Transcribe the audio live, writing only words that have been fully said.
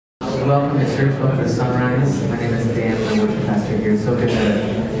Welcome to church, welcome to Sunrise. My name is Dan, I'm the worship pastor here. It's so good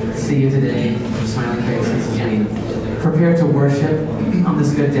to see you today, smiling faces as we prepare to worship on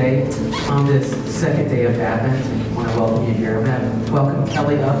this good day, on this second day of Advent. I want to welcome you here. I'm going to welcome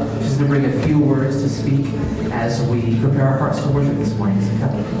Kelly up. She's going to bring a few words to speak as we prepare our hearts to worship this morning. So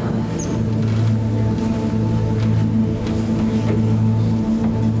Kelly, come on.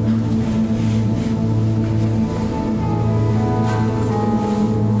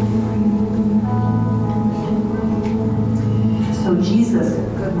 Jesus,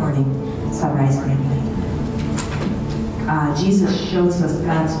 good morning, Sunrise family. Jesus shows us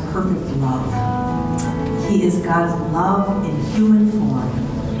God's perfect love. He is God's love in human form.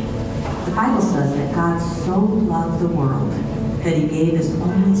 The Bible says that God so loved the world that he gave his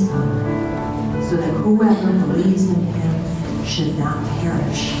only Son, so that whoever believes in him should not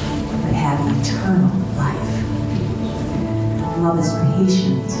perish, but have eternal life. Love is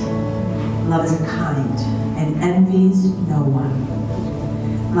patient. Love is kind and envies no one.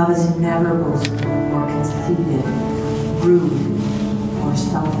 Love is never boastful or conceited, rude or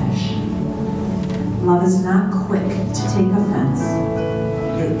selfish. Love is not quick to take offense.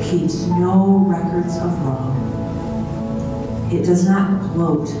 It keeps no records of wrong. It does not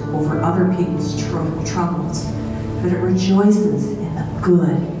gloat over other people's troubles, but it rejoices in the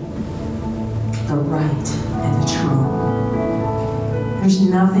good, the right, and the true. There's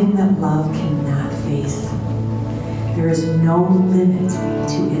nothing that love cannot face. There is no limit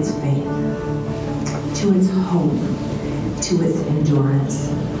to its faith, to its hope, to its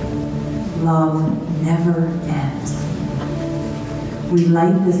endurance. Love never ends. We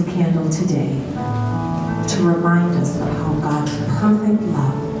light this candle today to remind us of how God's perfect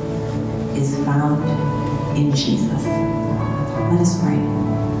love is found in Jesus. Let us pray.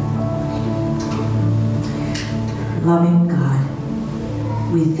 Loving God,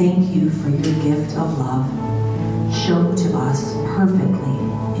 we thank you for your gift of love, shown to us perfectly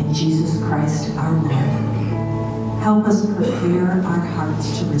in Jesus Christ our Lord. Help us prepare our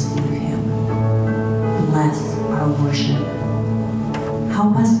hearts to receive him. Bless our worship.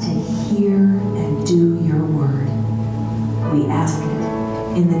 Help us to hear and do your word. We ask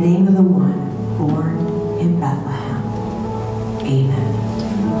it in the name of the one born in Bethlehem. Amen.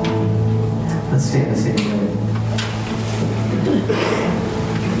 Let's stand and sing together.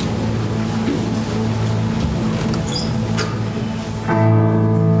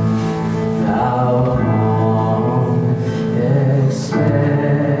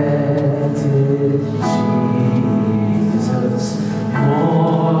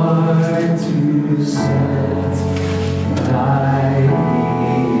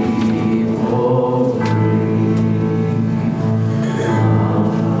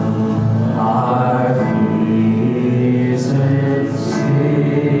 Our feet.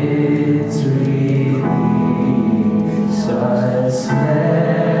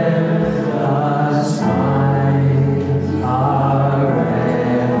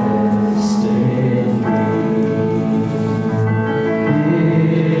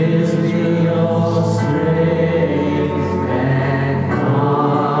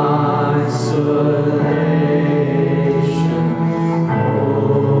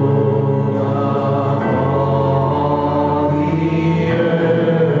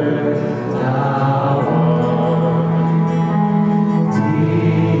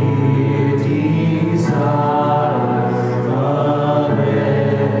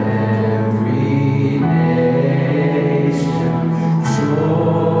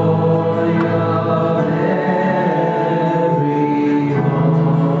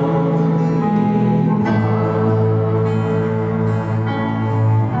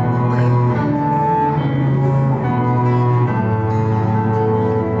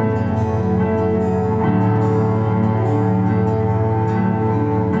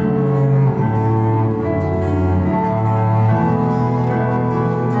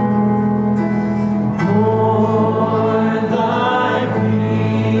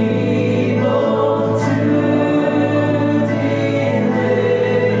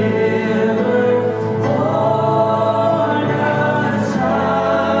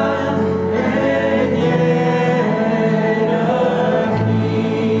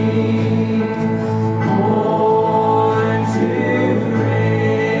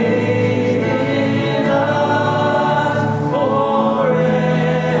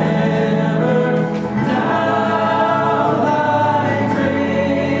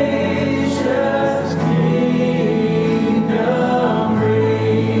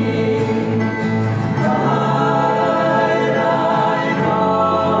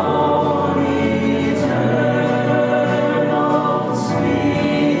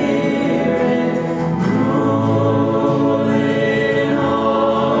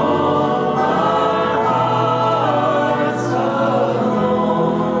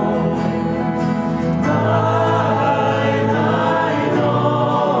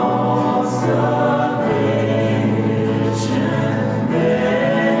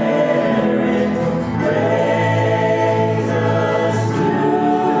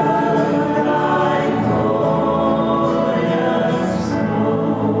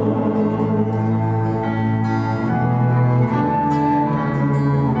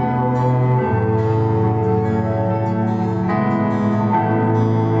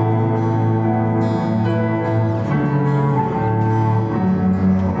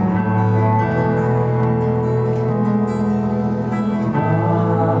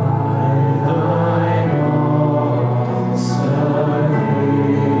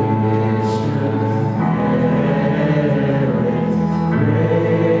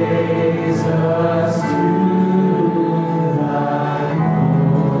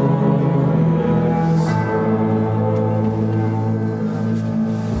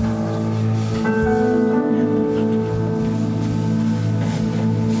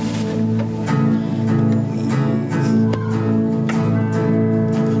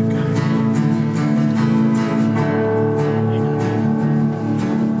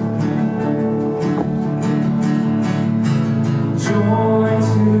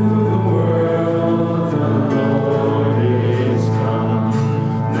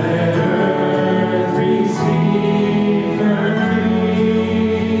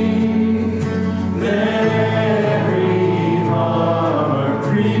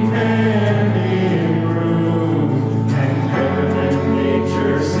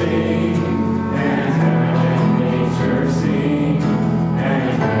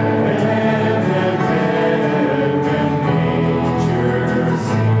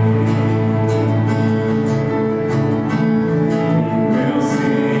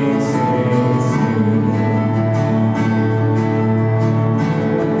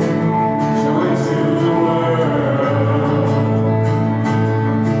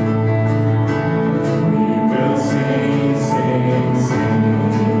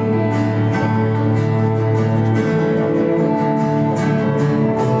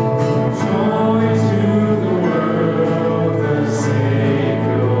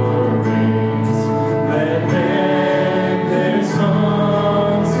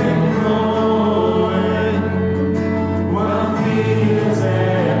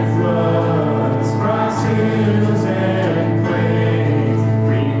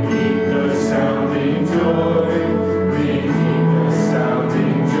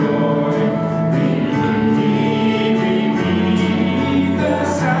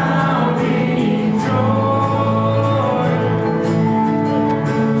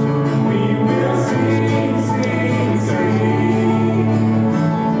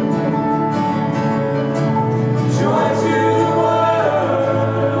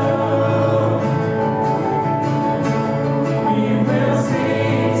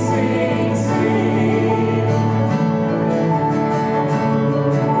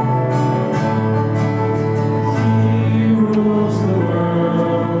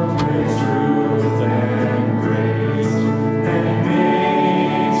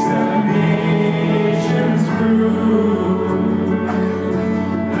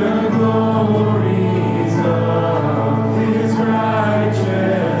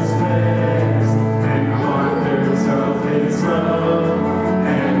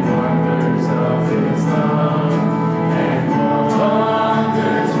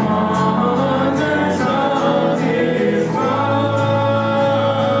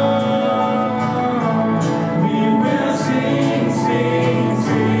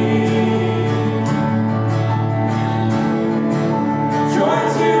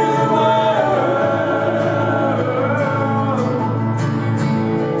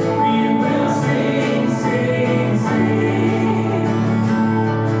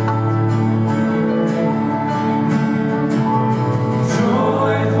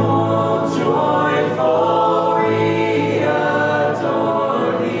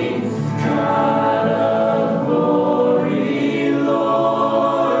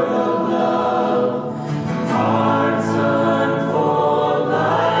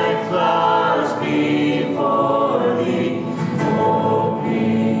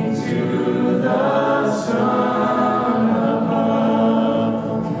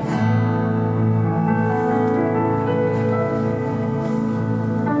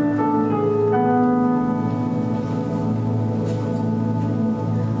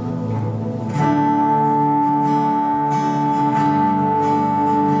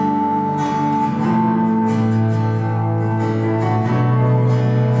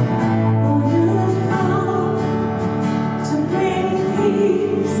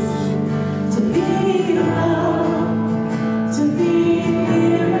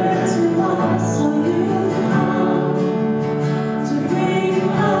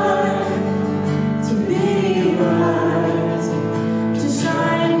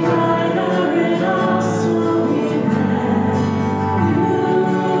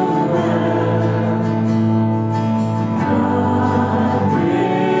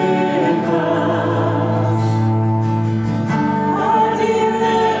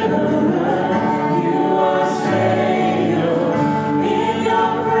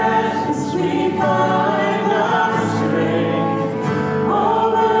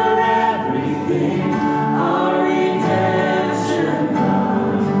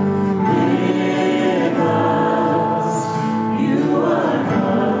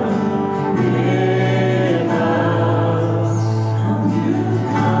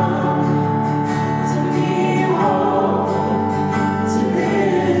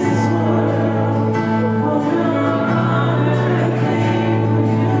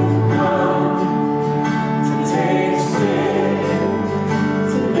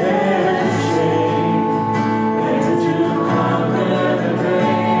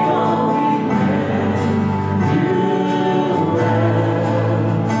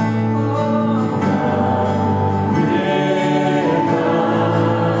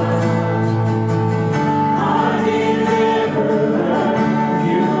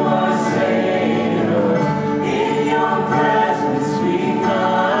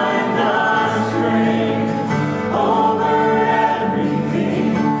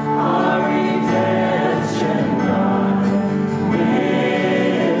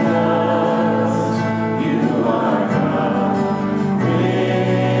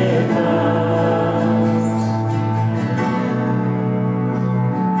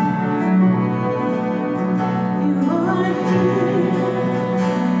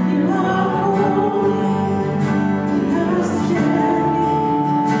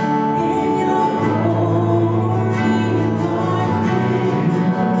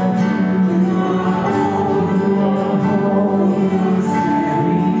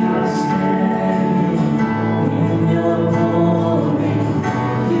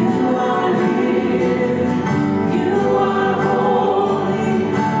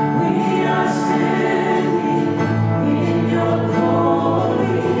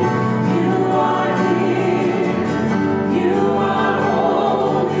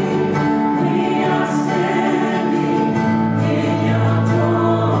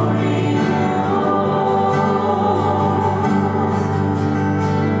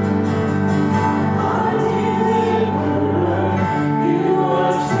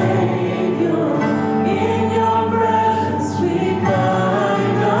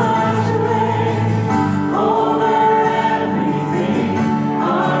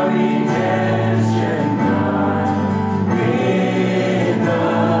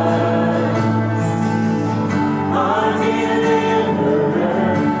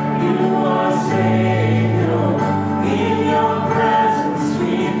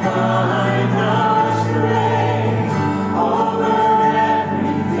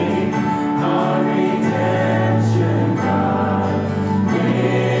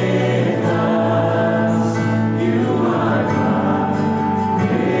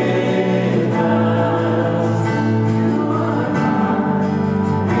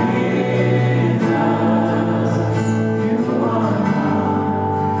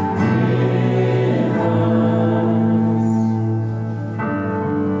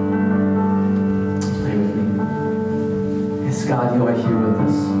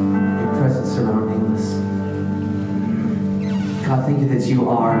 God, thank you that you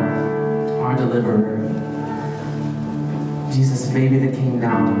are our deliverer. Jesus, baby that came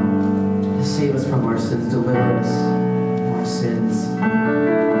down to save us from our sins, deliver us from our sins.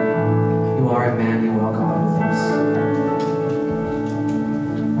 You are Emmanuel, God with us.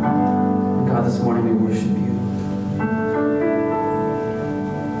 And God, this morning we worship you.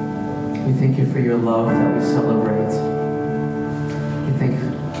 We thank you for your love that we celebrate.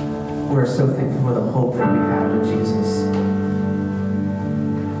 We're so thankful for the hope that we have in Jesus.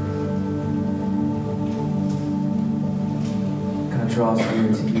 God, draw us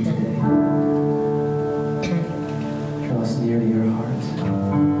near to you today. Draw us near to your heart.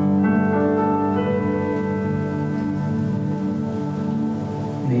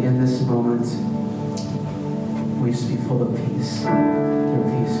 May in this moment we just be full of peace. Your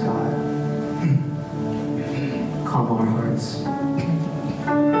peace, God. Calm our hearts.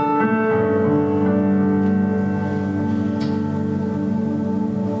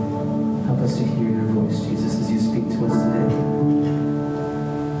 Help us to hear your voice, Jesus, as you speak to us today.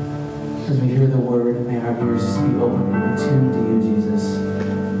 As we hear the word, may our ears just be open and attuned to you, Jesus.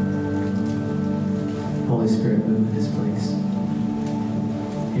 Holy Spirit, move in this place.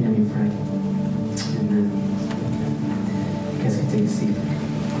 In your name we pray. Amen. You guys can take a seat.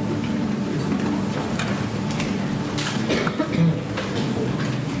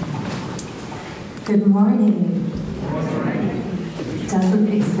 Good morning. Doesn't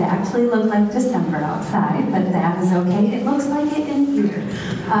exactly look like December outside, but that is okay. It looks like it in here.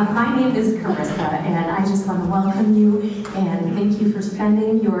 My name is Carissa, and I just want to welcome you and thank you for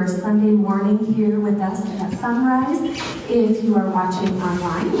spending your Sunday morning here with us at Sunrise. If you are watching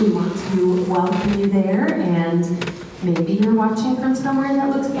online, we want to welcome you there, and maybe you're watching from somewhere that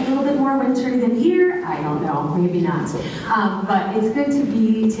looks a little bit more wintry than here. I don't know, maybe not. But it's good to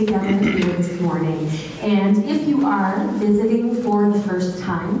be together here this morning. And if you are visiting for the first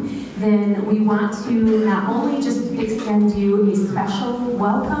time, then we want to not only just extend you a special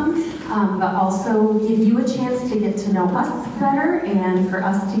welcome, but also give you a chance to get to know us better and for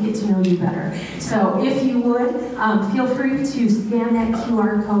us to get to know you better. So if you would, feel free to scan that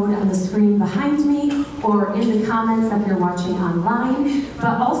QR code on the screen behind me or in the comments if you're watching online.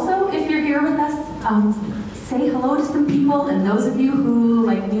 But also, if you're here with us, say hello to some people. And those of you who,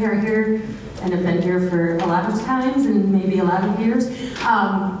 like me, are here and have been here for a lot of times and maybe a lot of years,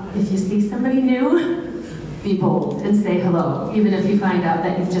 if you see somebody new, be bold and say hello, even if you find out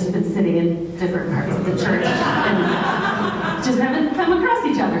that you've just been sitting in different parts of the church and just haven't come across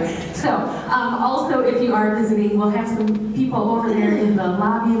each other. So, also, if you are visiting, we'll have some people over there in the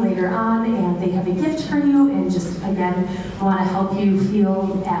lobby later on, and they have a gift for you, and just, again, want to help you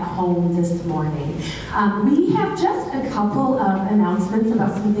feel at home this morning. We have just a couple of announcements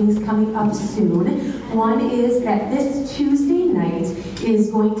about some things coming up soon. One is that this Tuesday night is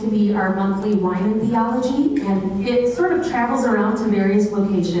going to be our monthly wine and theology, and it sort of travels around to various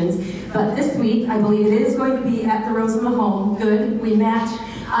locations. But this week, I believe it is going to be at the Rose in the Home. Good, we match.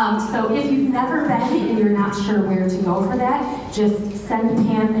 So if you've never been and you're not sure where to go for that, just send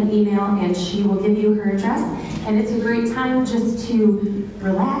Pam an email and she will give you her address. And it's a great time just to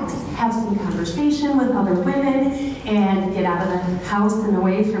relax, have some conversation with other women, and get out of the house and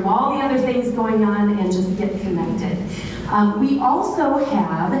away from all the other things going on and just get connected. We also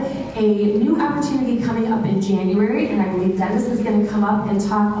have a new opportunity coming up in January, and I believe Dennis is going to come up and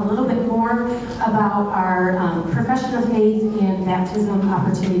talk a little bit more about our profession of faith and baptism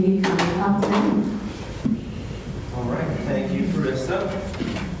opportunity coming up then. All right, thank you, Carissa.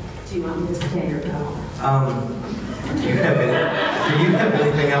 Do you want me to stay or go? Do you have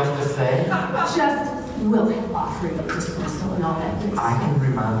anything else to say? Just, we'll offer you dismissal and all that. I can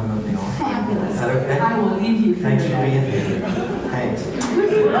remind them of the offering. Fabulous. Is that okay? I will leave you here. Thanks for being here. Thanks.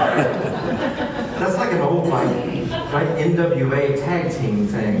 That's like an old, right, NWA tag team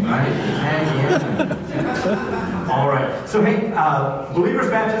thing, right? Tag in. All right. So, hey, Believers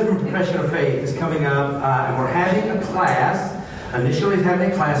Baptism and Profession of Faith is coming up, and we're having a class. Initially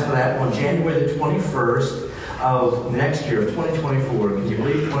having a class for that on January the 21st of next year, of 2024. Can you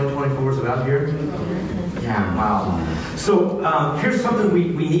believe 2024 is about here? Yeah, wow. So here's something we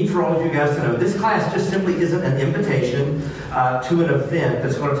need for all of you guys to know. This class just simply isn't an invitation to an event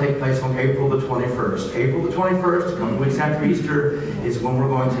that's going to take place on April the 21st. April the 21st, a couple weeks after Easter, is when we're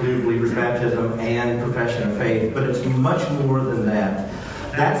going to do Believers Baptism and Profession of Faith. But it's much more than that.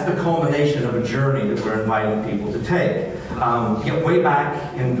 That's the culmination of a journey that we're inviting people to take. Way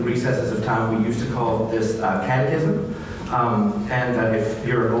back in the recesses of time, we used to call this catechism. And if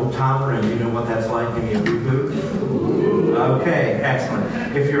you're an old timer and you know what that's like, give me a boo-boo. Okay,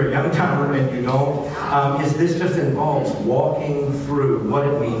 excellent. If you're a young timer and you don't, this just involves walking through what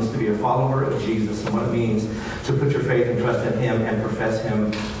it means to be a follower of Jesus and what it means to put your faith and trust in Him and profess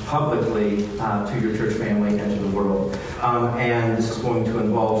Him publicly to your church family and to the world. And this is going to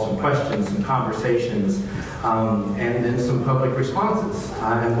involve some questions, some conversations, and then some public responses.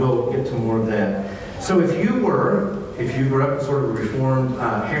 And we'll get to more of that. So if you grew up in sort of a Reformed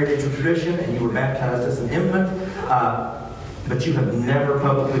heritage or tradition and you were baptized as an infant, but you have never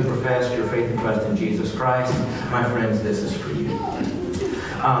publicly professed your faith and trust in Jesus Christ, my friends, this is for you.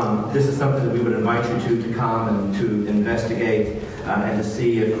 This is something that we would invite you to come and to investigate and to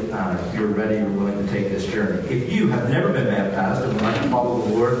see if you're ready or willing to take this journey. If you have never been baptized and would like to follow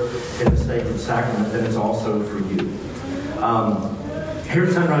the Lord in the sacred sacrament, then it's also for you. Here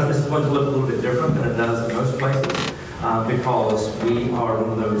at Sunrise, this is going to look a little bit different than it does in most places because we are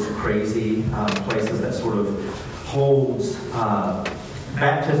one of those crazy places that sort of holds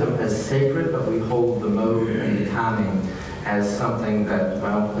baptism as sacred, but we hold the mode and the timing as something that,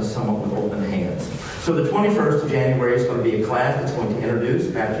 well, is somewhat with open hands. So the 21st of January is going to be a class that's going to introduce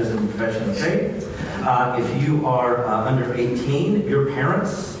baptism and profession of faith. If you are under 18, your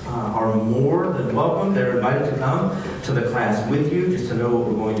parents are more than welcome. They're invited to come to the class with you just to know what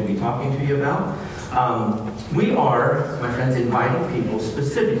we're going to be talking to you about. We are, my friends, inviting people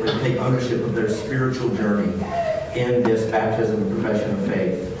specifically to take ownership of their spiritual journey in this baptism and profession of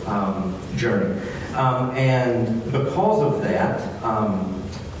faith journey. And because of that,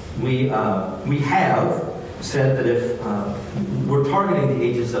 we have said that if we're targeting the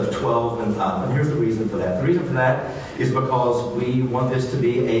ages of 12 and up, and here's the reason for that. The reason for that is because we want this to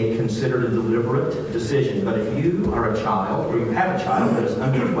be a considered and deliberate decision. But if you are a child, or you have a child that is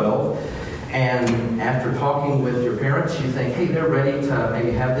under 12, and after talking with your parents, you think, hey, they're ready to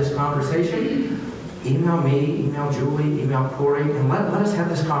maybe have this conversation, email me, email Julie, email Corey, and let us have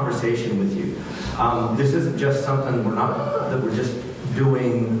this conversation with you. This isn't just something we're just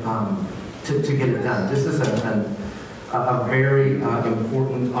doing to get it done. This is a very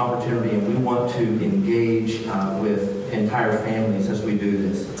important opportunity, and we want to engage with entire families as we do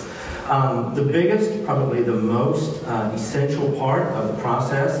this. The biggest, probably the most essential part of the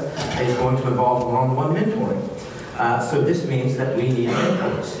process is going to involve one-on-one mentoring. So this means that we need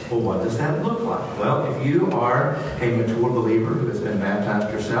mentors. Well, what does that look like? Well, if you are a mature believer who has been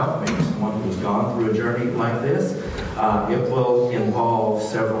baptized yourself, maybe someone who's gone through a journey like this, it will involve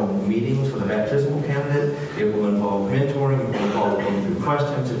several meetings with a baptismal candidate. It will involve mentoring. It will involve going through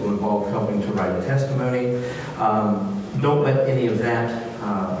questions. It will involve helping to write a testimony. Don't let any of that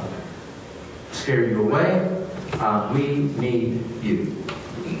scare you away. We need you.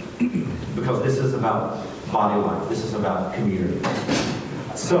 Because this is about body life. This is about community.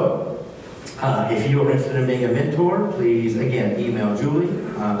 So, if you are interested in being a mentor, please, again, email Julie,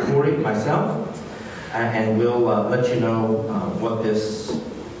 Corey, myself, and we'll let you know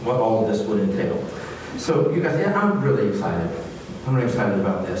what all of this would entail. So, you guys, yeah, I'm really excited. I'm really excited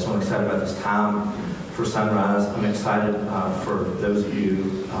about this. I'm excited about this time for Sunrise. I'm excited for those of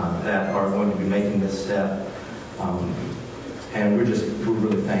you that are going to be making this step. And we're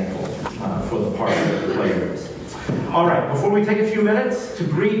really thankful for the part that you play in this. All right, before we take a few minutes to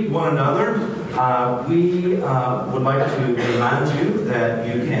greet one another, we would like to remind you that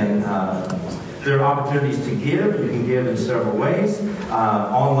you can, there are opportunities to give. You can give in several ways.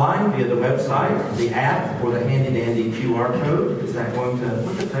 Online, via the website, the app, or the handy-dandy QR code. Is that going to,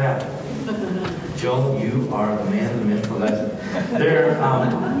 look at that. Joel, you are the man, the myth, the legend. There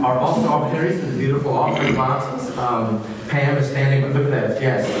are also opportunities in the beautiful offering boxes. Pam is standing, look at that,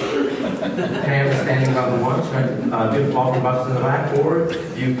 yes. Pam is standing on the one, beautiful offering boxes in the back, or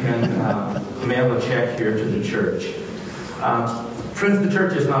you can mail a check here to the church. Friends, the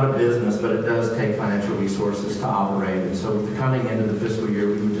church is not a business, but it does take financial resources to operate. And so with the coming end of the fiscal year,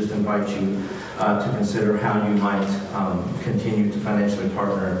 we would just invite you to consider how you might continue to financially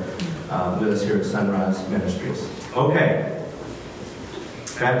partner with us here at Sunrise Ministries. Okay.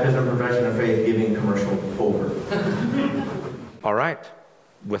 Baptism, profession of faith, giving commercial over. All right.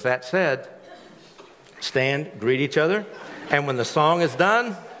 With that said, stand, greet each other, and when the song is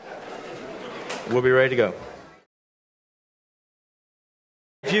done, we'll be ready to go.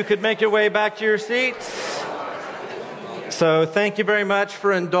 If you could make your way back to your seats. So thank you very much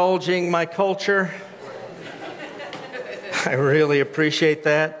for indulging my culture. I really appreciate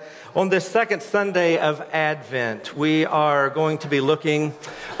that. On this second Sunday of Advent, we are going to be looking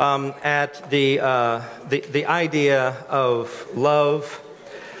at the idea of love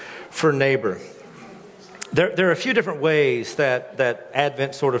for neighbor. There are a few different ways that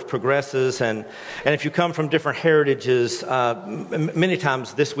Advent sort of progresses, and if you come from different heritages, many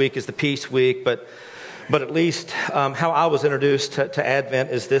times this week is the Peace Week, but at least how I was introduced to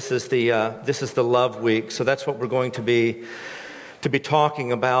Advent is this is the Love Week. So that's what we're going to be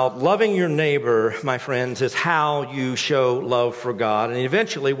talking about. Loving your neighbor, my friends, is how you show love for God. And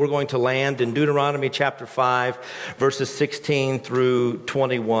eventually we're going to land in Deuteronomy chapter 5, verses 16 through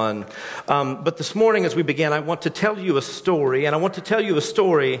 21. But this morning as we begin, I want to tell you a story, and I want to tell you a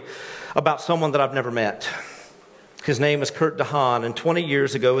story about someone that I've never met. His name is Kurt DeHaan, and 20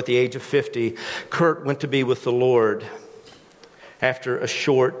 years ago at the age of 50, Kurt went to be with the Lord after a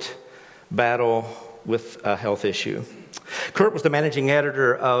short battle with a health issue. Kurt was the managing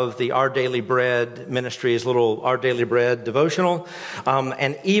editor of the Our Daily Bread Ministry's little Our Daily Bread devotional.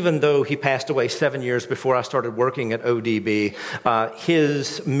 And even though he passed away 7 years before I started working at ODB,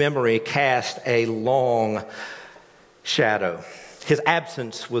 his memory cast a long shadow. His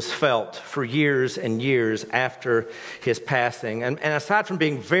absence was felt for years and years after his passing. And aside from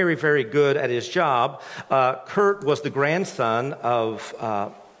being very, very good at his job, Kurt was the grandson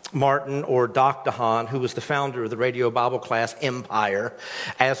of Martin, or Doc DeHaan, who was the founder of the radio Bible class Empire,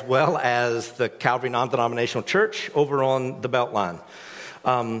 as well as the Calvary Non-Denominational Church over on the Beltline.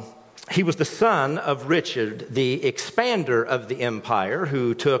 He was the son of Richard, the expander of the Empire,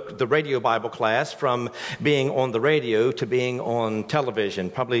 who took the radio Bible class from being on the radio to being on television.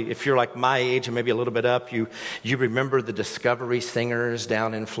 Probably, if you're like my age and maybe a little bit up, you remember the Discovery Singers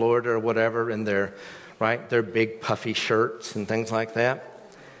down in Florida or whatever, in their big puffy shirts and things like that.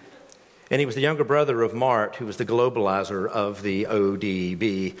 And he was the younger brother of Mart, who was the globalizer of the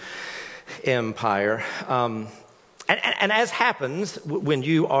ODB empire. And as happens when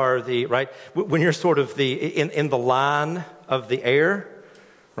you are when you're sort of in the line of the heir,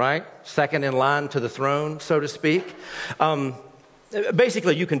 right? Second in line to the throne, so to speak.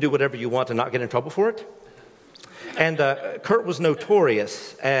 Basically, you can do whatever you want and not get in trouble for it. And Kurt was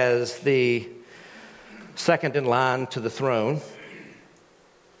notorious as the second in line to the throne,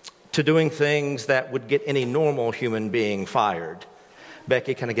 to doing things that would get any normal human being fired.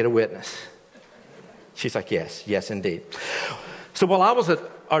 Becky, can I get a witness? She's like, yes, indeed. So while I was at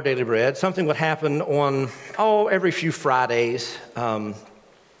Our Daily Bread, something would happen on, every few Fridays,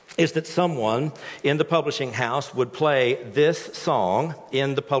 is that someone in the publishing house would play this song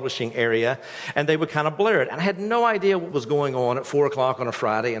in the publishing area, and they would kind of blare it. And I had no idea what was going on at 4 o'clock on a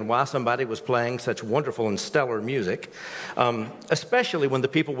Friday and why somebody was playing such wonderful and stellar music, especially when the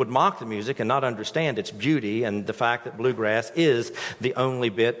people would mock the music and not understand its beauty and the fact that bluegrass is the only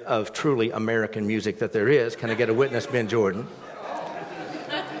bit of truly American music that there is. Can I get a witness, Ben Jordan?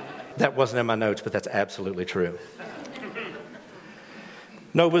 That wasn't in my notes, but that's absolutely true.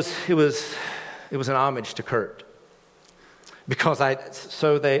 No, it was an homage to Kurt, because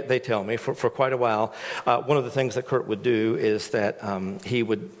they tell me, for quite a while, one of the things that Kurt would do is that he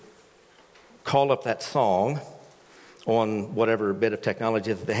would call up that song on whatever bit of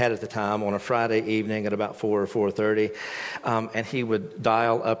technology that they had at the time on a Friday evening at about 4 or 4:30, and he would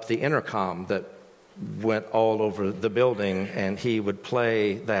dial up the intercom that went all over the building, and he would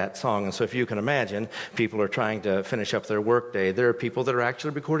play that song. And so if you can imagine, people are trying to finish up their workday. There are people that are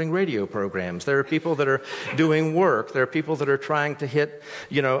actually recording radio programs. There are people that are doing work. There are people that are trying to hit,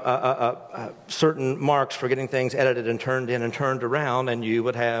 certain marks for getting things edited and turned in and turned around, and you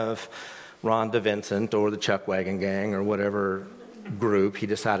would have Rhonda Vincent or the Chuck Wagon Gang or whatever group he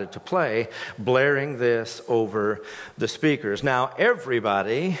decided to play, blaring this over the speakers. Now,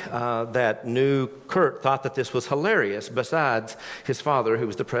 everybody that knew Kurt thought that this was hilarious, besides his father, who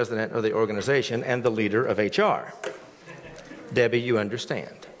was the president of the organization and the leader of HR. Debbie, you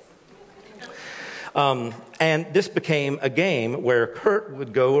understand. And this became a game where Kurt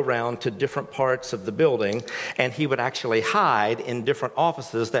would go around to different parts of the building, and he would actually hide in different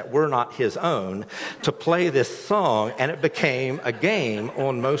offices that were not his own to play this song, and it became a game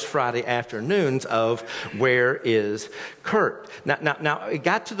on most Friday afternoons of where is Kurt? Now it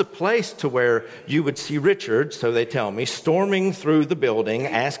got to the place to where you would see Richard, so they tell me, storming through the building,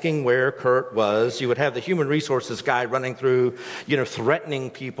 asking where Kurt was. You would have the human resources guy running through,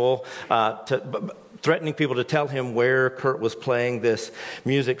 threatening people to tell him where Kurt was playing this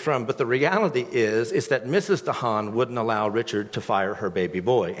music from. But the reality is that Mrs. DeHaan wouldn't allow Richard to fire her baby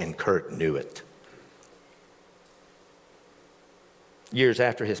boy, and Kurt knew it. Years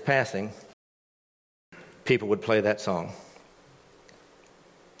after his passing, people would play that song.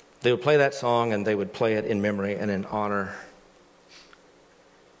 They would play that song, and they would play it in memory and in honor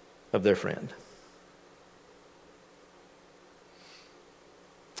of their friend.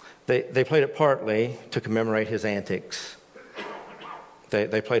 They played it partly to commemorate his antics.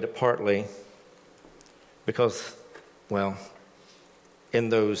 They played it partly because, well, in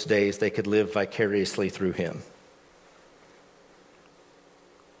those days they could live vicariously through him.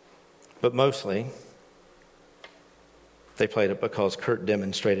 But mostly, they played it because Kurt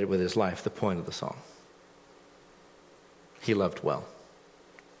demonstrated with his life the point of the song. He loved well.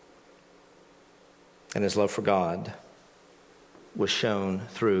 And his love for God was shown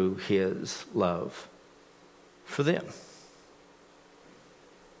through his love for them.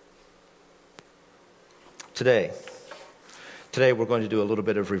 Today we're going to do a little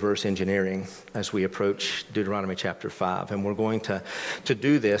bit of reverse engineering as we approach Deuteronomy chapter 5. And we're going to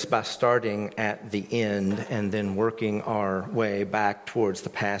do this by starting at the end and then working our way back towards the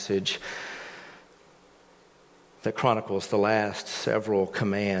passage that chronicles the last several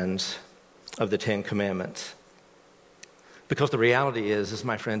commands of the Ten Commandments. Because the reality is,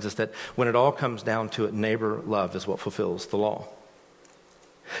 my friends, is that when it all comes down to it, neighbor love is what fulfills the law.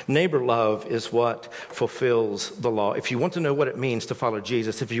 Neighbor love is what fulfills the law. If you want to know what it means to follow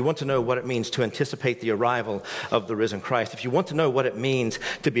Jesus, if you want to know what it means to anticipate the arrival of the risen Christ, if you want to know what it means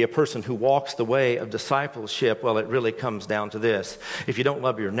to be a person who walks the way of discipleship, well, it really comes down to this. If you don't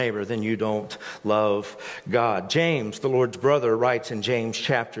love your neighbor, then you don't love God. James, the Lord's brother, writes in James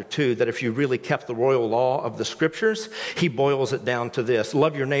chapter 2 that if you really kept the royal law of the scriptures, he boils it down to this: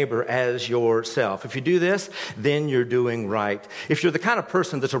 love your neighbor as yourself. If you do this, then you're doing right. If you're the kind of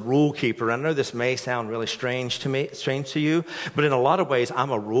person that's a rule keeper, I know this may sound really strange to you, but in a lot of ways, I'm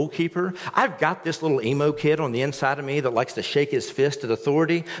a rule keeper. I've got this little emo kid on the inside of me that likes to shake his fist at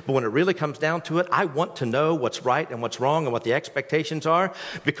authority, but when it really comes down to it, I want to know what's right and what's wrong and what the expectations are,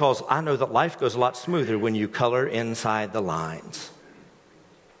 because I know that life goes a lot smoother when you color inside the lines.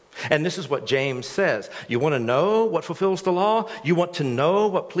 And this is what James says. You want to know what fulfills the law? You want to know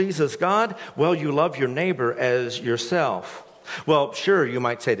what pleases God? Well, you love your neighbor as yourself. Well, sure, you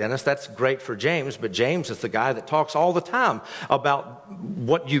might say, Dennis, that's great for James, but James is the guy that talks all the time about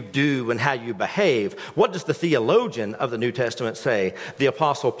what you do and how you behave. What does the theologian of the New Testament say? The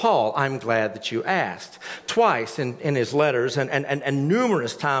Apostle Paul. I'm glad that you asked. Twice in his letters, and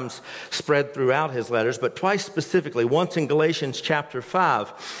numerous times spread throughout his letters, but twice specifically, once in Galatians chapter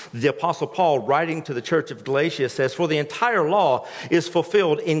 5, the Apostle Paul, writing to the church of Galatia, says, for the entire law is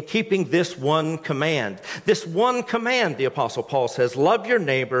fulfilled in keeping this one command. This one command, the Apostle Paul says, love your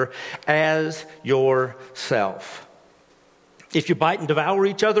neighbor as yourself. If you bite and devour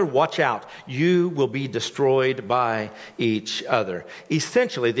each other, watch out. You will be destroyed by each other.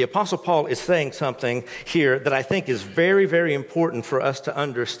 Essentially, the Apostle Paul is saying something here that I think is very, very important for us to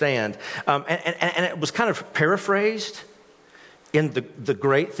understand. And it was kind of paraphrased in the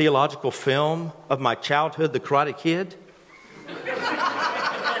great theological film of my childhood, The Karate Kid.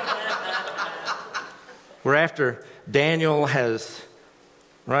 Where after Daniel has,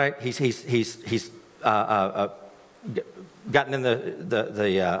 right? He's gotten in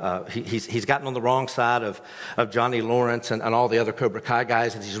he's gotten on the wrong side of Johnny Lawrence and all the other Cobra Kai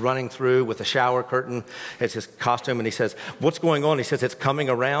guys, and he's running through with a shower curtain as his costume, and he says, "What's going on?" He says, "It's coming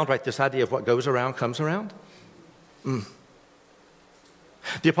around." Right? This idea of what goes around comes around.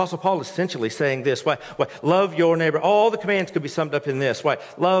 The Apostle Paul is essentially saying this. Why? Love your neighbor. All the commands could be summed up in this. Why?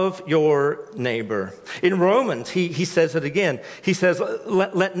 Love your neighbor. In Romans, he says it again. He says,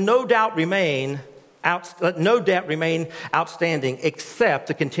 let no doubt remain outstanding except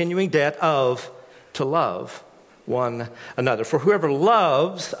the continuing debt of to love one another. For whoever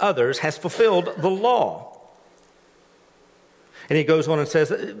loves others has fulfilled the law. And he goes on and says,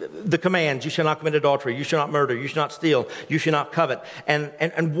 the commands, you shall not commit adultery, you shall not murder, you shall not steal, you shall not covet.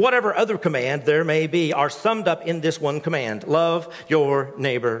 And whatever other command there may be are summed up in this one command. Love your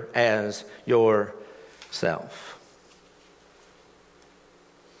neighbor as yourself.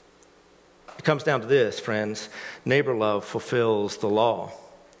 It comes down to this, friends. Neighbor love fulfills the law.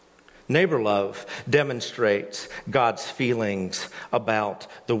 Neighbor love demonstrates God's feelings about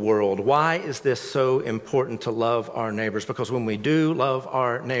the world. Why is this so important to love our neighbors? Because when we do love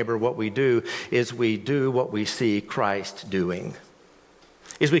our neighbor, what we do is we do what we see Christ doing.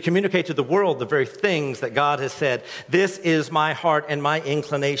 Is we communicate to the world the very things that God has said. This is my heart and my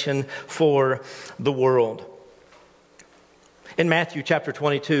inclination for the world. In Matthew chapter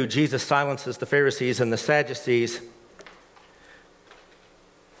 22, Jesus silences the Pharisees and the Sadducees.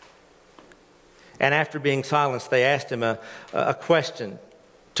 And after being silenced, they asked him a question.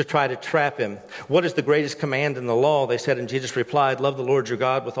 to try to trap him. What is the greatest command in the law? They said, and Jesus replied, love the Lord your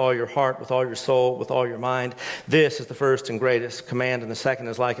God with all your heart, with all your soul, with all your mind. This is the first and greatest command, and the second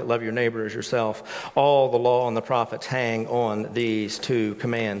is like it, love your neighbor as yourself. All the law and the prophets hang on these two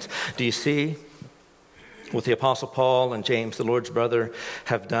commands. Do you see what the Apostle Paul and James, the Lord's brother,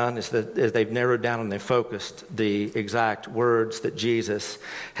 have done is they've narrowed down and they've focused the exact words that Jesus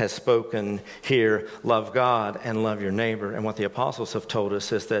has spoken here, love God and love your neighbor. And what the apostles have told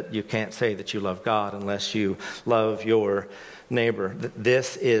us is that you can't say that you love God unless you love your neighbor.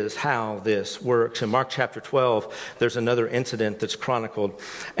 This is how this works. In Mark chapter 12, there's another incident that's chronicled.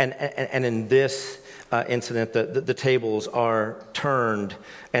 And in this incident, the tables are turned.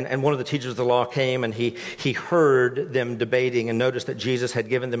 And one of the teachers of the law came and he heard them debating and noticed that Jesus had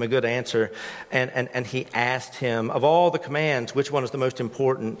given them a good answer. And he asked him, of all the commands, which one is the most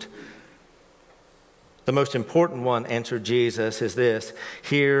important? The most important one, answered Jesus, is this: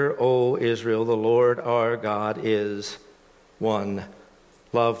 Hear, O Israel, the Lord our God is one.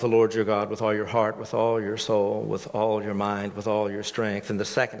 Love the Lord your God with all your heart, with all your soul, with all your mind, with all your strength. And the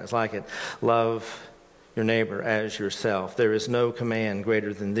second is like it: love your neighbor as yourself. There is no command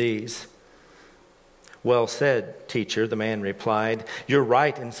greater than these. Well said, teacher, the man replied. You're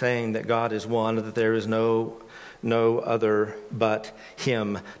right in saying that God is one, that there is no other but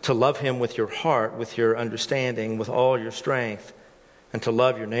him. To love him with your heart, with your understanding, with all your strength, and to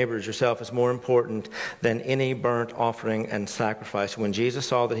love your neighbor as yourself is more important than any burnt offering and sacrifice. When Jesus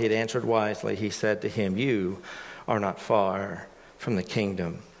saw that he had answered wisely, he said to him, you are not far from the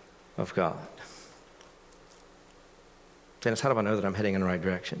kingdom of God. Dennis, how do I know that I'm heading in the right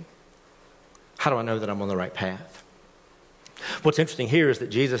direction? How do I know that I'm on the right path? What's interesting here is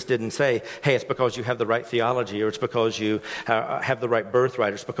that Jesus didn't say, hey, it's because you have the right theology, or it's because you have the right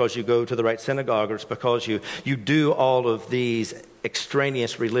birthright, or it's because you go to the right synagogue, or it's because you do all of these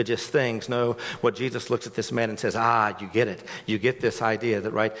extraneous religious things. No, what Jesus looks at this man and says, you get it. You get this idea that,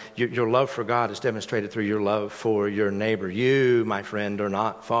 right, your love for God is demonstrated through your love for your neighbor. You, my friend, are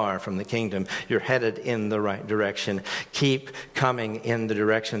not far from the kingdom. You're headed in the right direction. Keep coming in the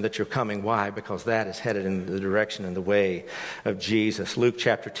direction that you're coming. Why? Because that is headed in the direction and the way of Jesus. Luke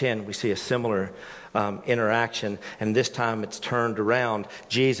chapter 10, we see a similar interaction, and this time it's turned around.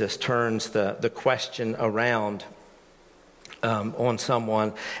 Jesus turns the question around on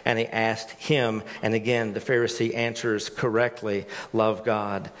someone, and he asked him, and again the Pharisee answers correctly, love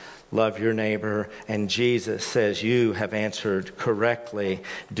God, love your neighbor. And Jesus says, you have answered correctly.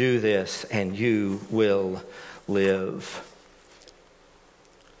 Do this and you will live.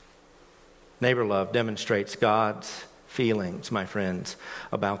 Neighbor love demonstrates God's feelings, my friends,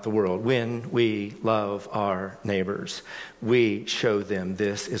 about the world. When we love our neighbors, we show them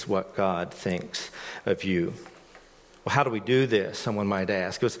this is what God thinks of you. Well, how do we do this? Someone might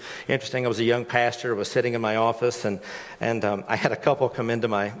ask. It was interesting. I was a young pastor. I was sitting in my office, and I had a couple come into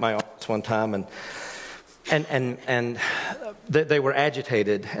my office one time, and they were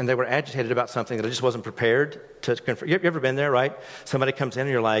agitated, and they were agitated about something that I just wasn't prepared to confront. You ever been there, right? Somebody comes in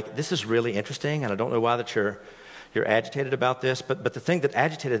and you're like, this is really interesting, and I don't know why that you're agitated about this, but the thing that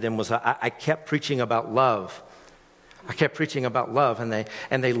agitated them was I kept preaching about love. I kept preaching about love,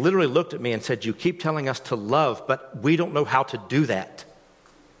 and they literally looked at me and said, you keep telling us to love, but we don't know how to do that.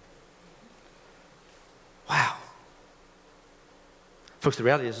 Wow. Folks, the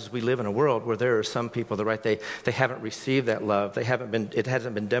reality is we live in a world where there are some people that, right, they haven't received that love. It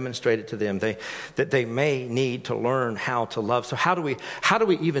hasn't been demonstrated to them. That they may need to learn how to love. So how do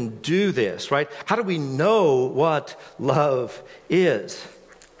we even do this, right? How do we know what love is?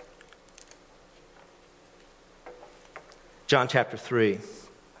 John chapter 3,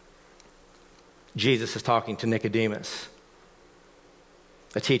 Jesus is talking to Nicodemus,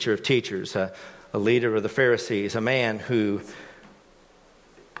 a teacher of teachers, a leader of the Pharisees, a man who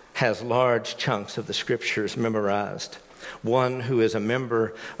has large chunks of the scriptures memorized, one who is a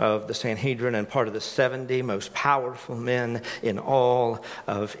member of the Sanhedrin and part of the 70 most powerful men in all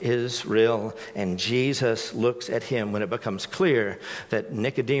of Israel. And Jesus looks at him when it becomes clear that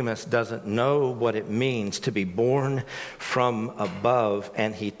Nicodemus doesn't know what it means to be born from above.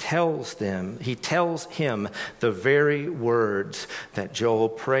 And he tells him the very words that Joel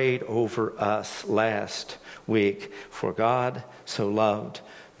prayed over us last week. For God so loved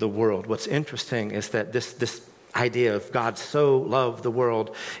the world. What's interesting is that this idea of God so loved the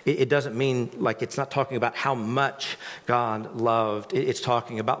world, it doesn't mean, like, it's not talking about how much God loved. It's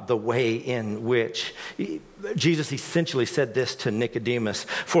talking about the way in which Jesus essentially said this to Nicodemus: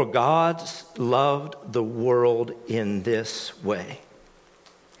 for God loved the world in this way.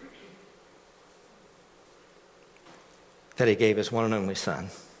 that he gave his one and only Son,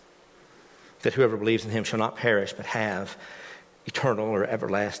 that whoever believes in him shall not perish but have eternal or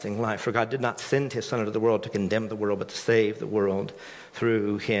everlasting life. For God did not send his Son into the world to condemn the world, but to save the world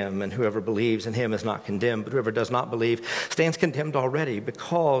through him. And whoever believes in him is not condemned, but whoever does not believe stands condemned already,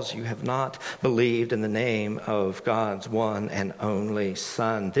 because you have not believed in the name of God's one and only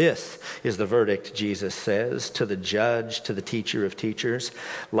Son. This is the verdict, Jesus says, to the judge, to the teacher of teachers.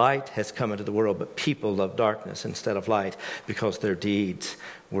 Light has come into the world, but people love darkness instead of light, because their deeds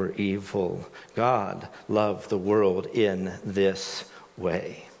were evil. God loved the world in this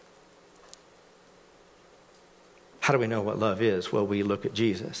way. How do we know what love is? Well, we look at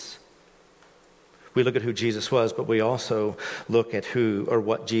Jesus. We look at who Jesus was, but we also look at who or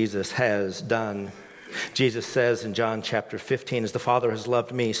what Jesus has done. Jesus says in John chapter 15, as the Father has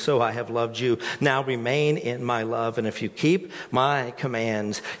loved me, so I have loved you. Now remain in my love, and if you keep my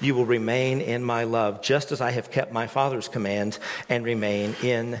commands, you will remain in my love, just as I have kept my Father's commands and remain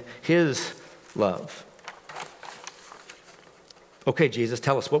in his love. Okay, Jesus,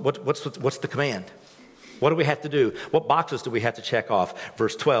 tell us, what's the command? What do we have to do? What boxes do we have to check off?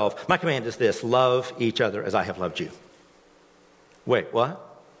 Verse 12, my command is this: love each other as I have loved you. Wait, what?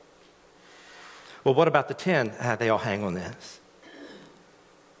 Well, what about the 10? They all hang on this.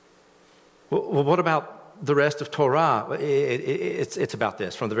 Well, what about the rest of Torah? It's about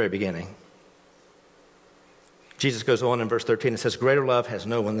this from the very beginning. Jesus goes on in verse 13 and says, greater love has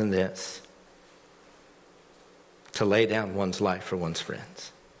no one than this, to lay down one's life for one's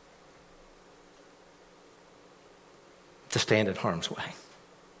friends, to stand in harm's way.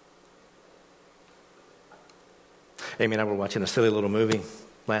 Amy and I were watching a silly little movie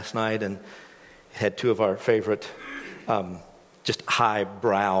last night, and had two of our favorite just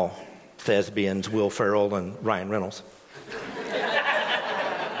highbrow thespians, Will Ferrell and Ryan Reynolds.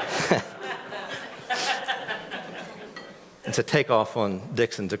 It's a takeoff on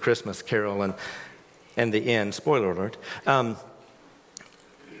Dixon's A Christmas Carol, and the end, spoiler alert, and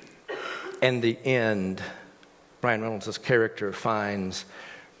the end, Ryan Reynolds' character finds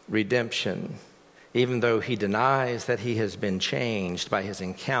redemption, even though he denies that he has been changed by his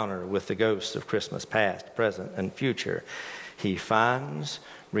encounter with the ghosts of Christmas past, present, and future. He finds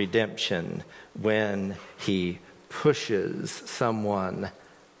redemption when he pushes someone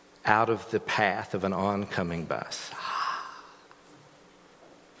out of the path of an oncoming bus.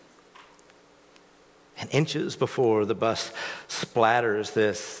 And inches before the bus splatters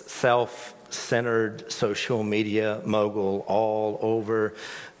this self-centered social media mogul all over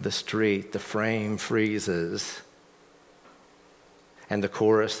the street, the frame freezes, and the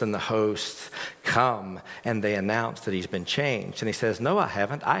chorus and the hosts come and they announce that he's been changed. And he says, no, I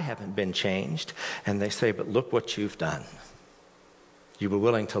haven't been changed. And they say, but look what you've done. You were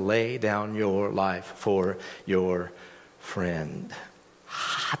willing to lay down your life for your friend.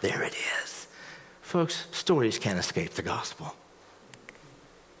 There it is. Folks, stories can't escape the gospel.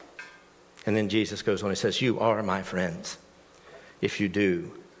 And then Jesus goes on, he says, you are my friends if you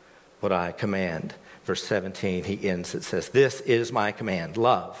do what I command. Verse 17, he ends, it says, this is my command,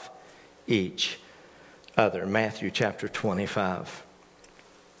 love each other. Matthew chapter 25.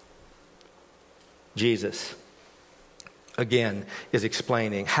 Jesus, again, is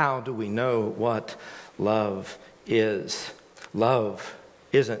explaining, how do we know what love is? Love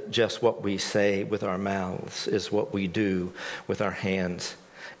isn't just what we say with our mouths, it's what we do with our hands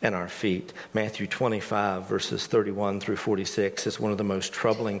and our feet. Matthew 25, verses 31 through 46 is one of the most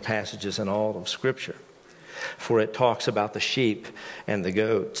troubling passages in all of Scripture. For it talks about the sheep and the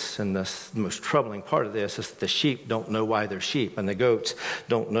goats. And the most troubling part of this is that the sheep don't know why they're sheep, and the goats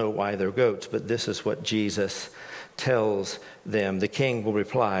don't know why they're goats. But this is what Jesus tells them. The king will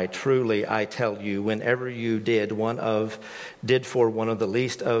reply, truly I tell you, whenever you did for one of the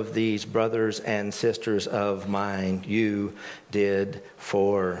least of these brothers and sisters of mine, you did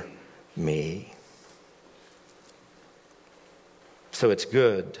for me. So it's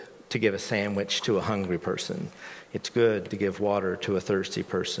good to give a sandwich to a hungry person. It's good to give water to a thirsty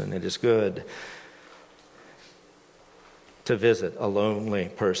person. It is good to visit a lonely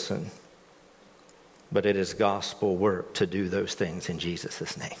person. But it is gospel work to do those things in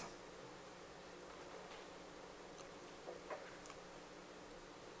Jesus' name.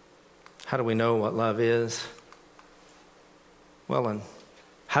 How do we know what love is? Well, and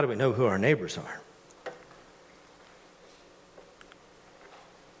how do we know who our neighbors are?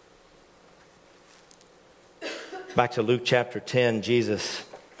 Back to Luke chapter 10, Jesus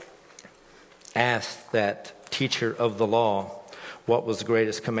asked that teacher of the law what was the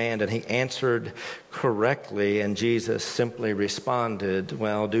greatest command, and he answered correctly, and Jesus simply responded,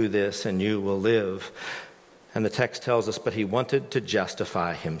 well, do this and you will live. And the text tells us, but he wanted to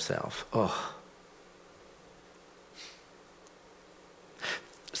justify himself. Oh.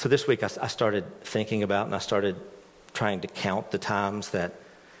 So this week I started thinking about, and I started trying to count the times that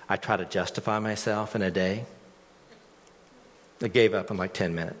I try to justify myself in a day. I gave up in like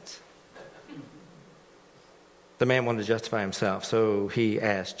 10 minutes. The man wanted to justify himself, so he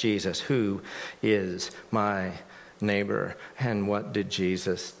asked Jesus, who is my neighbor? And what did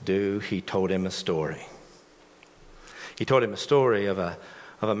Jesus do? He told him a story. He told him a story of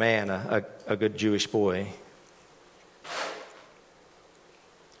a man, a good Jewish boy,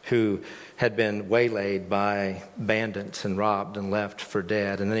 who had been waylaid by bandits and robbed and left for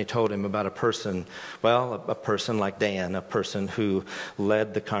dead. And then he told him about a person like Dan, a person who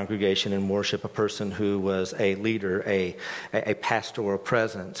led the congregation in worship, a person who was a leader, a pastoral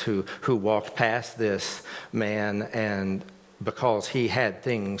presence, who walked past this man, and because he had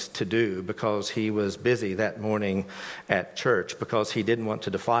things to do, because he was busy that morning at church, because he didn't want to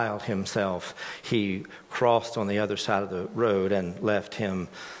defile himself, he crossed on the other side of the road and left him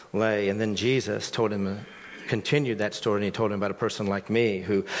lay. And then Jesus continued that story, and he told him about a person like me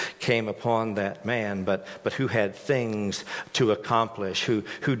who came upon that man, but who had things to accomplish, who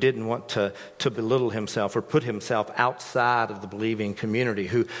didn't want to belittle himself or put himself outside of the believing community,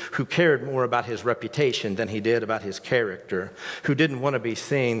 who cared more about his reputation than he did about his character, who didn't want to be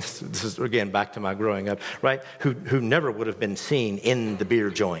seen, this is again back to my growing up, right? Who never would have been seen in the beer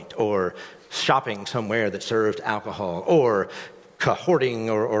joint or shopping somewhere that served alcohol or cohorting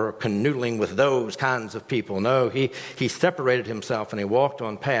or canoodling with those kinds of people. No, he separated himself and he walked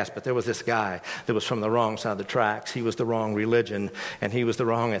on past, but there was this guy that was from the wrong side of the tracks. He was the wrong religion, and he was the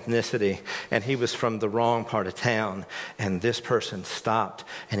wrong ethnicity, and he was from the wrong part of town. And this person stopped,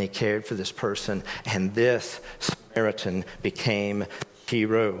 and he cared for this person, and this Samaritan became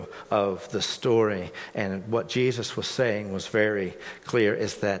hero of the story. And what Jesus was saying was very clear,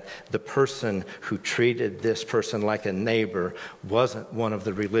 is that the person who treated this person like a neighbor wasn't one of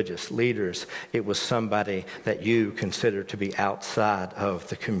the religious leaders. It was somebody that you consider to be outside of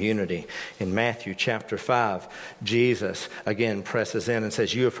the community. In Matthew chapter 5, Jesus again presses in and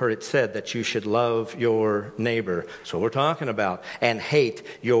says, you have heard it said that you should love your neighbor. So we're talking about, and hate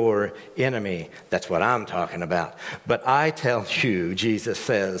your enemy. That's what I'm talking about. But I tell you, Jesus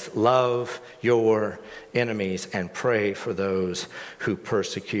says, love your enemies and pray for those who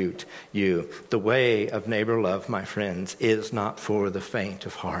persecute you. The way of neighbor love, my friends, is not for the faint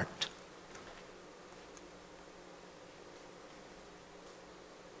of heart.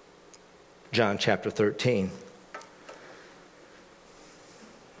 John chapter 13.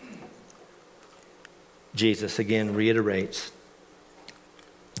 Jesus again reiterates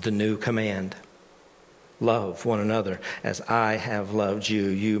the new command. Love one another. As I have loved you,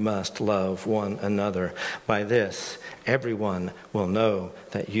 you must love one another. By this, everyone will know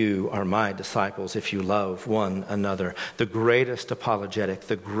that you are my disciples if you love one another. The greatest apologetic,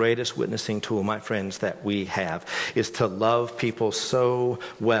 the greatest witnessing tool, my friends, that we have is to love people so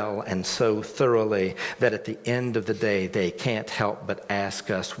well and so thoroughly that at the end of the day, they can't help but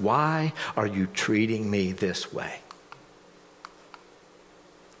ask us, why are you treating me this way?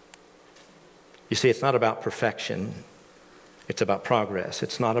 You see, it's not about perfection. It's about progress.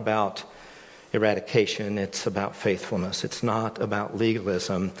 It's not about eradication. It's about faithfulness. It's not about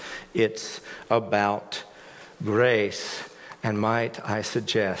legalism. It's about grace. And might I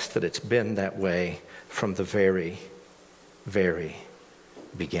suggest that it's been that way from the very, very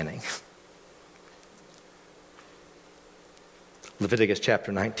beginning. Leviticus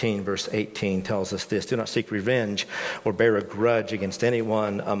chapter 19, verse 18 tells us this. Do not seek revenge or bear a grudge against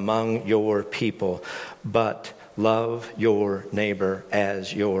anyone among your people, but love your neighbor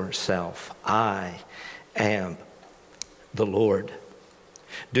as yourself. I am the Lord.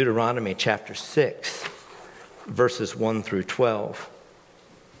 Deuteronomy chapter 6, verses 1 through 12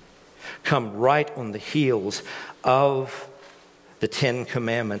 come right on the heels of the Ten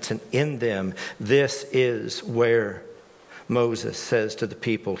Commandments, and in them, this is where Moses says to the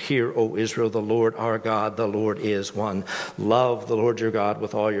people, hear, O Israel, the Lord our God, the Lord is one. Love the Lord your God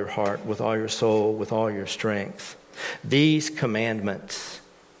with all your heart, with all your soul, with all your strength. These commandments,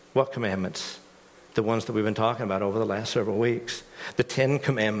 what commandments? The ones that we've been talking about over the last several weeks. The 10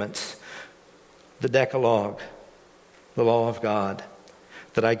 Commandments, the Decalogue, the law of God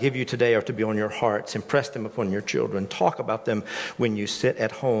that I give you today are to be on your hearts. Impress them upon your children. Talk about them when you sit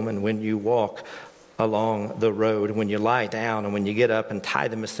at home and when you walk along the road, when you lie down and when you get up, and tie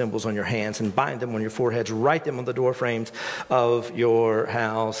them as symbols on your hands and bind them on your foreheads. Write them on the door frames of your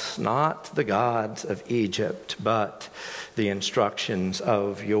house. Not the gods of Egypt, but the instructions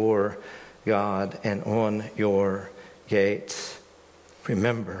of your God and on your gates.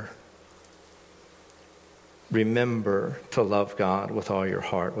 Remember to love God with all your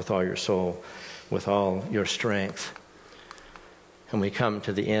heart, with all your soul, with all your strength. And we come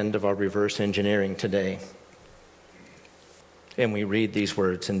to the end of our reverse engineering today. And we read these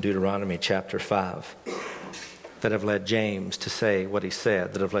words in Deuteronomy chapter 5 that have led James to say what he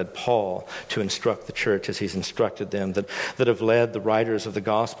said, that have led Paul to instruct the church as he's instructed them, that have led the writers of the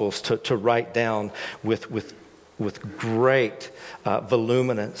Gospels to write down with great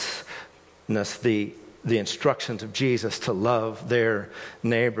voluminousness the instructions of Jesus to love their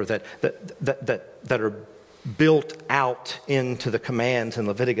neighbor, that are built out into the commands in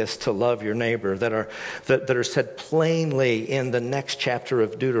Leviticus to love your neighbor, that are said plainly in the next chapter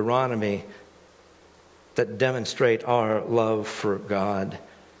of Deuteronomy, that demonstrate our love for God.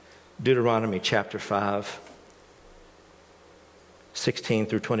 Deuteronomy chapter 5, 16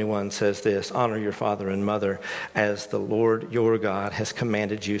 through 21 says this: honor your father and mother as the Lord your God has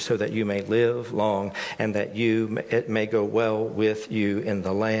commanded you, so that you may live long and that it may go well with you in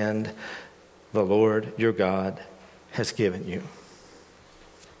the land the Lord your God has given you.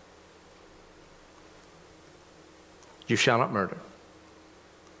 You shall not murder.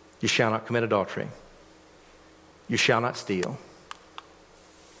 You shall not commit adultery. You shall not steal.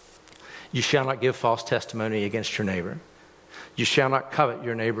 You shall not give false testimony against your neighbor. You shall not covet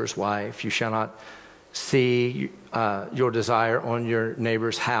your neighbor's wife. You shall not see your desire on your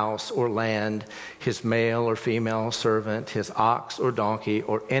neighbor's house or land, his male or female servant, his ox or donkey,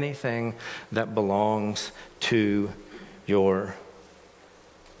 or anything that belongs to your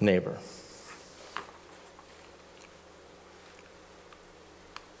neighbor.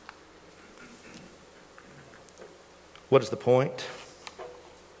 What is the point?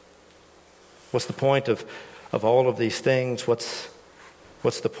 What's the point of all of these things? What's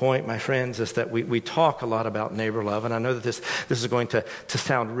the point, my friends, is that we talk a lot about neighbor love, and I know that this is going to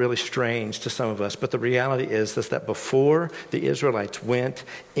sound really strange to some of us, but the reality is that before the Israelites went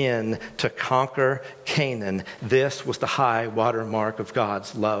in to conquer Canaan, this was the high water mark of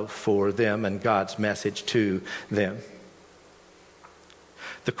God's love for them and God's message to them.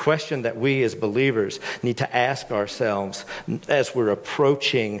 The question that we as believers need to ask ourselves as we're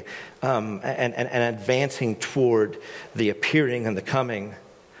approaching and advancing toward the appearing and the coming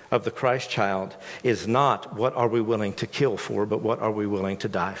of the Christ child is not what are we willing to kill for, but what are we willing to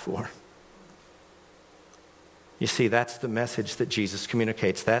die for. You see, that's the message that Jesus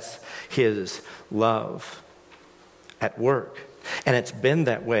communicates. That's his love at work. And it's been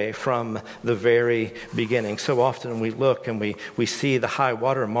that way from the very beginning. So often we look and we see the high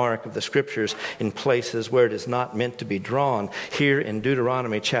water mark of the scriptures in places where it is not meant to be drawn. Here in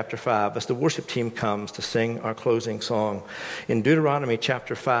Deuteronomy chapter 5, as the worship team comes to sing our closing song, in Deuteronomy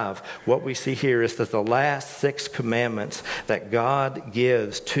chapter 5, what we see here is that the last 6 commandments that God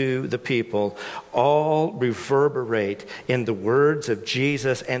gives to the people all reverberate in the words of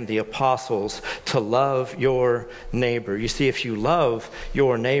Jesus and the apostles to love your neighbor. You see, if you love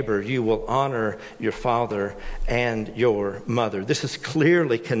your neighbor, you will honor your father and your mother. This is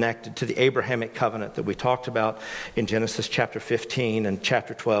clearly connected to the Abrahamic covenant that we talked about in Genesis chapter 15 and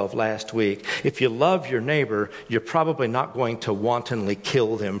chapter 12 last week. If you love your neighbor, you're probably not going to wantonly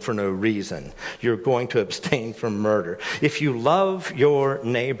kill them for no reason. You're going to abstain from murder. If you love your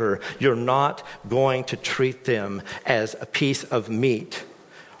neighbor, you're not going to treat them as a piece of meat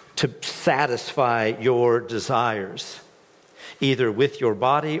to satisfy your desires, either with your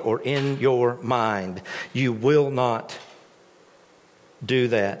body or in your mind. You will not do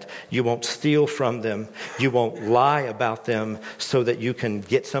that. You won't steal from them. You won't lie about them so that you can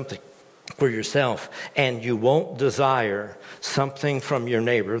get something for yourself. And you won't desire something from your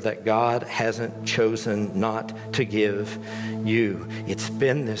neighbor that God hasn't chosen not to give you. It's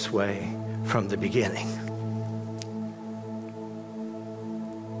been this way from the beginning.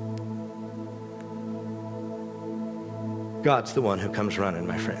 God's the one who comes running,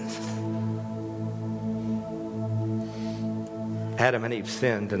 my friends. Adam and Eve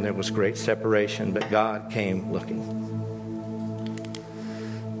sinned and there was great separation, but God came looking.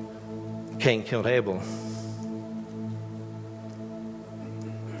 Cain killed Abel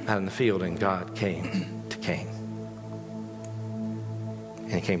out in the field, and God came to Cain.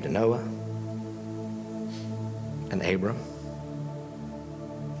 And he came to Noah and Abram.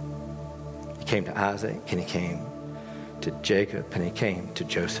 He came to Isaac, and he came to Jacob, and he came to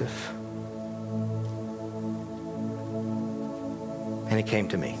Joseph. And he came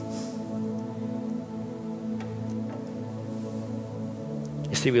to me.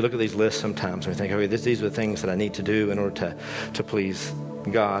 You see, we look at these lists sometimes and we think, okay, these are the things that I need to do in order to please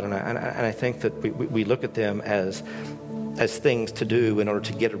God. And I think that we look at them as things to do in order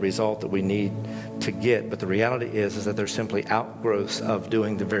to get a result that we need to get. But the reality is that they're simply outgrowths of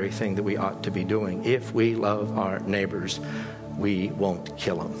doing the very thing that we ought to be doing. If we love our neighbors, we won't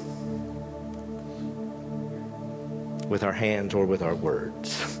kill them with our hands or with our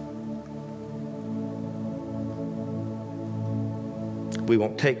words. We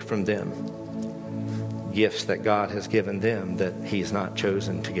won't take from them gifts that God has given them that He's not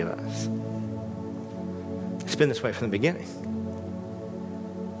chosen to give us. It's been this way from the beginning.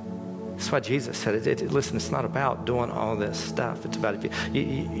 That's why Jesus said, listen, it's not about doing all this stuff. It's about, if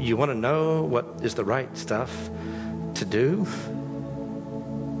you want to know what is the right stuff to do,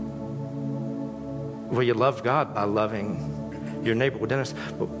 well, you love God by loving your neighbor. Well, Dennis,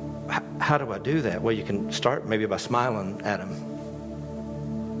 how do I do that? Well, you can start maybe by smiling at him.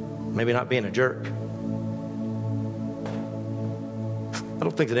 Maybe not being a jerk. I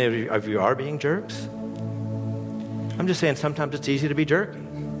don't think that any of you are being jerks. I'm just saying sometimes it's easy to be jerky.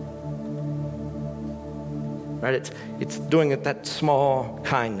 Right? It's doing that small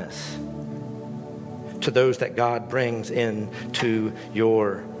kindness to those that God brings into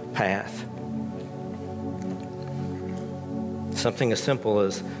your path. Something as simple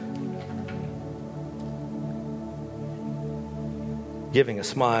as giving a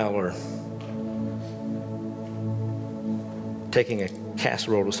smile or taking a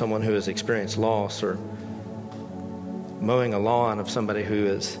casserole to someone who has experienced loss, or mowing a lawn of somebody who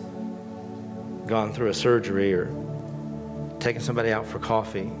has gone through a surgery, or taking somebody out for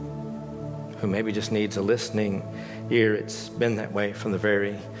coffee who maybe just needs a listening ear. It's been that way from the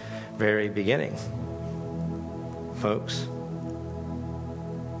very, very beginning, folks.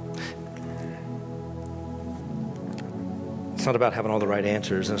 It's not about having all the right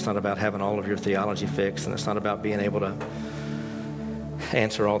answers, and it's not about having all of your theology fixed, and it's not about being able to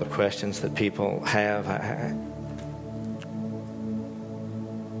answer all the questions that people have.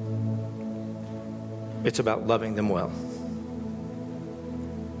 It's about loving them well,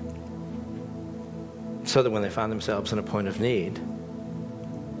 so that when they find themselves in a point of need,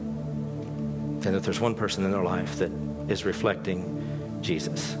 then that there's one person in their life that is reflecting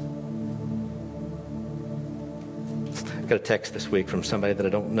Jesus. I got a text this week from somebody that I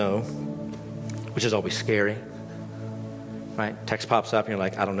don't know, which is always scary. Right? Text pops up and you're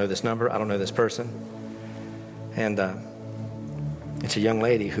like, I don't know this number, I don't know this person. And it's a young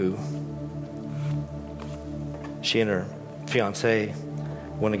lady who, she and her fiance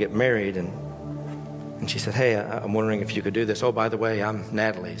want to get married, and she said, hey, I'm wondering if you could do this. Oh, by the way, I'm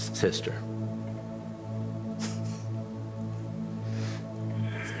Natalie's sister.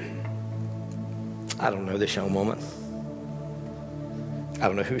 I don't know this young woman. I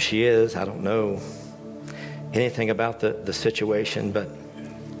don't know who she is. I don't know anything about the situation, but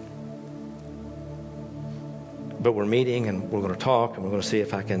we're meeting, and we're going to talk, and we're going to see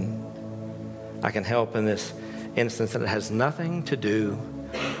if I can help in this instance. And it has nothing to do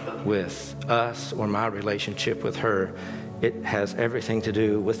with us or my relationship with her. It has everything to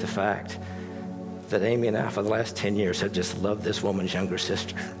do with the fact that Amy and I, for the last 10 years, have just loved this woman's younger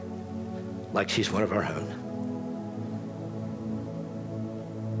sister like she's one of our own.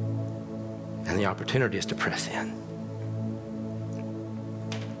 And the opportunity is to press in.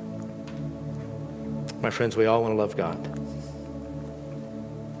 My friends, we all want to love God.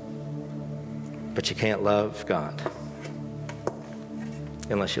 But you can't love God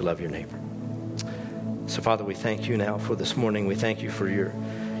unless you love your neighbor. So, Father, we thank you now for this morning. We thank you for your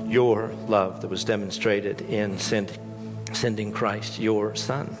love that was demonstrated in sending Christ, your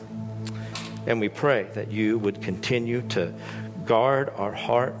Son. And we pray that you would continue to guard our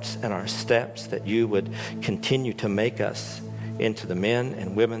hearts and our steps, that you would continue to make us into the men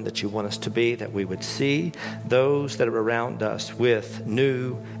and women that you want us to be, that we would see those that are around us with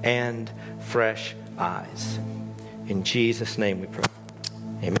new and fresh eyes. In Jesus' name we pray.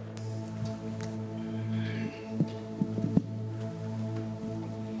 Amen.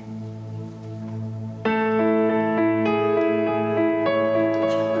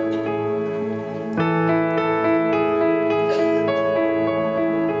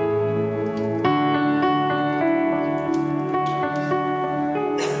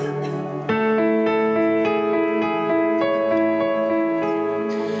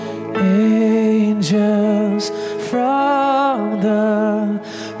 Angels from the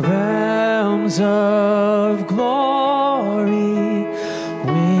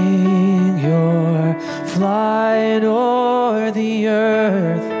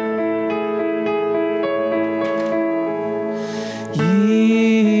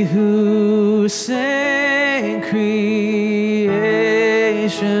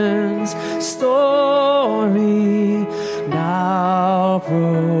nation's story. Now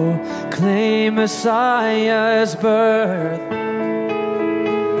proclaim Messiah's birth.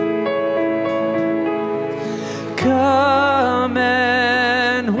 Come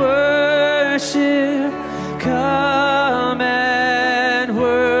and worship, come and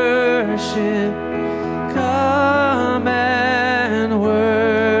worship, come and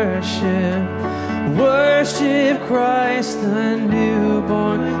worship, worship Christ the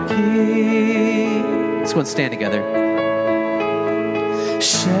newborn King. Let's go and stand together.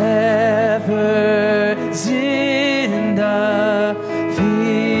 Shepherds in the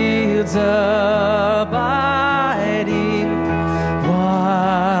fields abiding,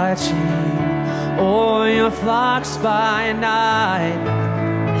 watching o'er your flocks by night.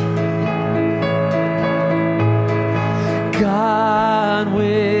 God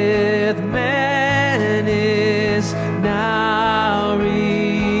with man is now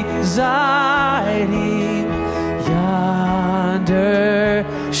residing. Yonder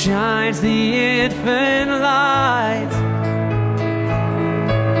shines the infant light.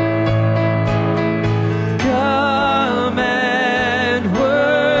 Come and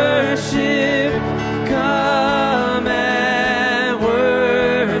worship, come and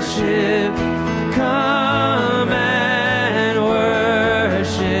worship, come and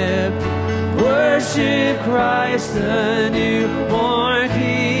worship, worship Christ the newborn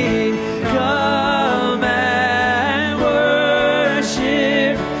King. Come and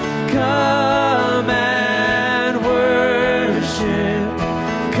worship, come and worship,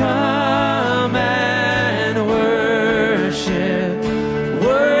 come and worship,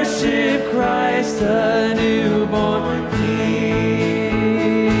 worship Christ the newborn King.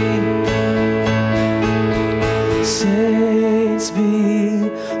 Saints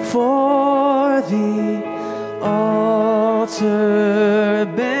before the altar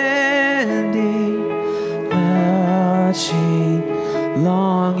bending, watching,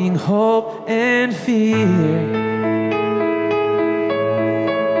 longing, hope, and fear.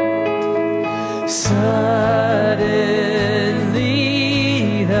 Suddenly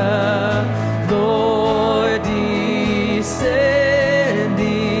the Lord descending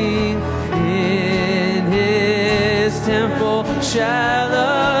in his temple shall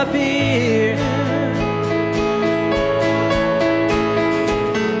appear.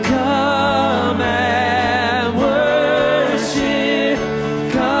 Come and worship,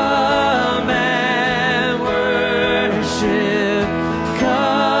 come and worship,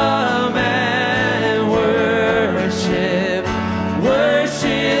 come and worship,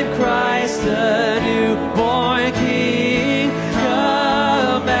 worship Christ the newborn King.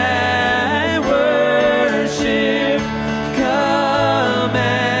 Come and worship, come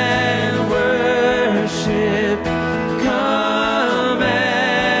and worship, come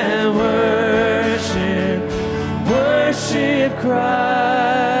and worship, worship Christ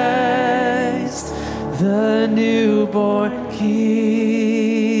the newborn King.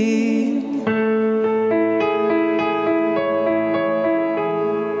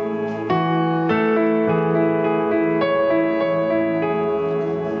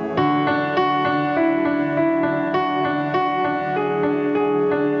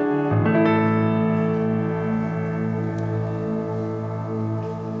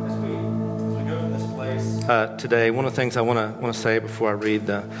 As we go to this place today, one of the things I want to say before I read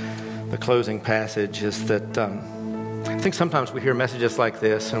the closing passage is that I think sometimes we hear messages like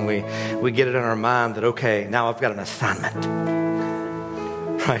this and we get it in our mind that, okay, now I've got an assignment.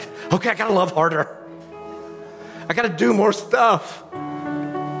 Right? Okay, I got to love harder. I got to do more stuff.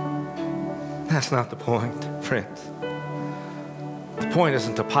 That's not the point, friends. The point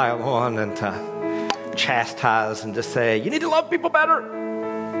isn't to pile on and to chastise and just say, you need to love people better.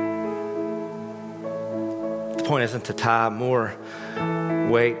 The point isn't to tie more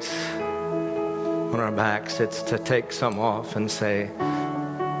weights on our backs. It's to take some off and say,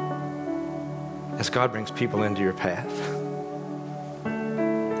 as God brings people into your path,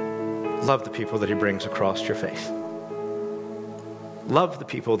 love the people that he brings across your face. Love the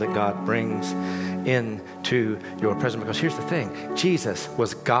people that God brings into your presence. Because here's the thing, Jesus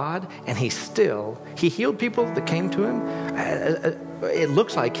was God, and he healed people that came to him. It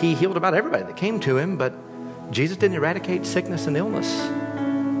looks like he healed about everybody that came to him, but Jesus didn't eradicate sickness and illness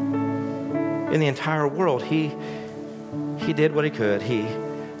in the entire world. He did what he could. He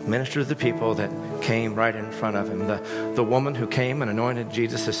ministered to the people that came right in front of him. The woman who came and anointed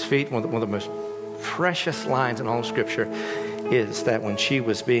Jesus' feet, one of the most precious lines in all of Scripture is that when she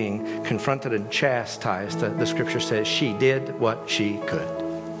was being confronted and chastised, the Scripture says she did what she could.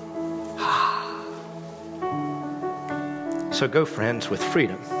 So go, friends, with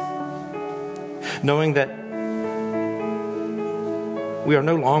freedom, knowing that we are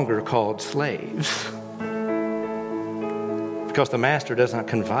no longer called slaves, because the master does not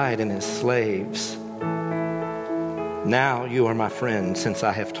confide in his slaves. Now you are my friends, since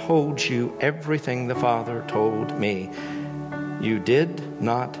I have told you everything the Father told me. You did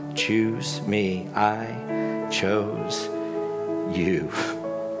not choose me, I chose you.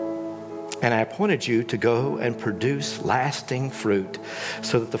 And I appointed you to go and produce lasting fruit,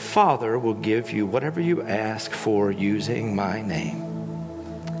 so that the Father will give you whatever you ask for using my name.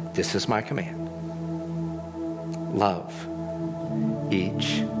 This is my command. Love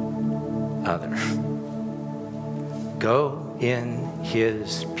each other. Go in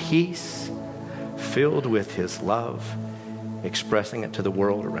his peace, filled with his love, expressing it to the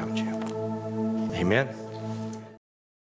world around you. Amen.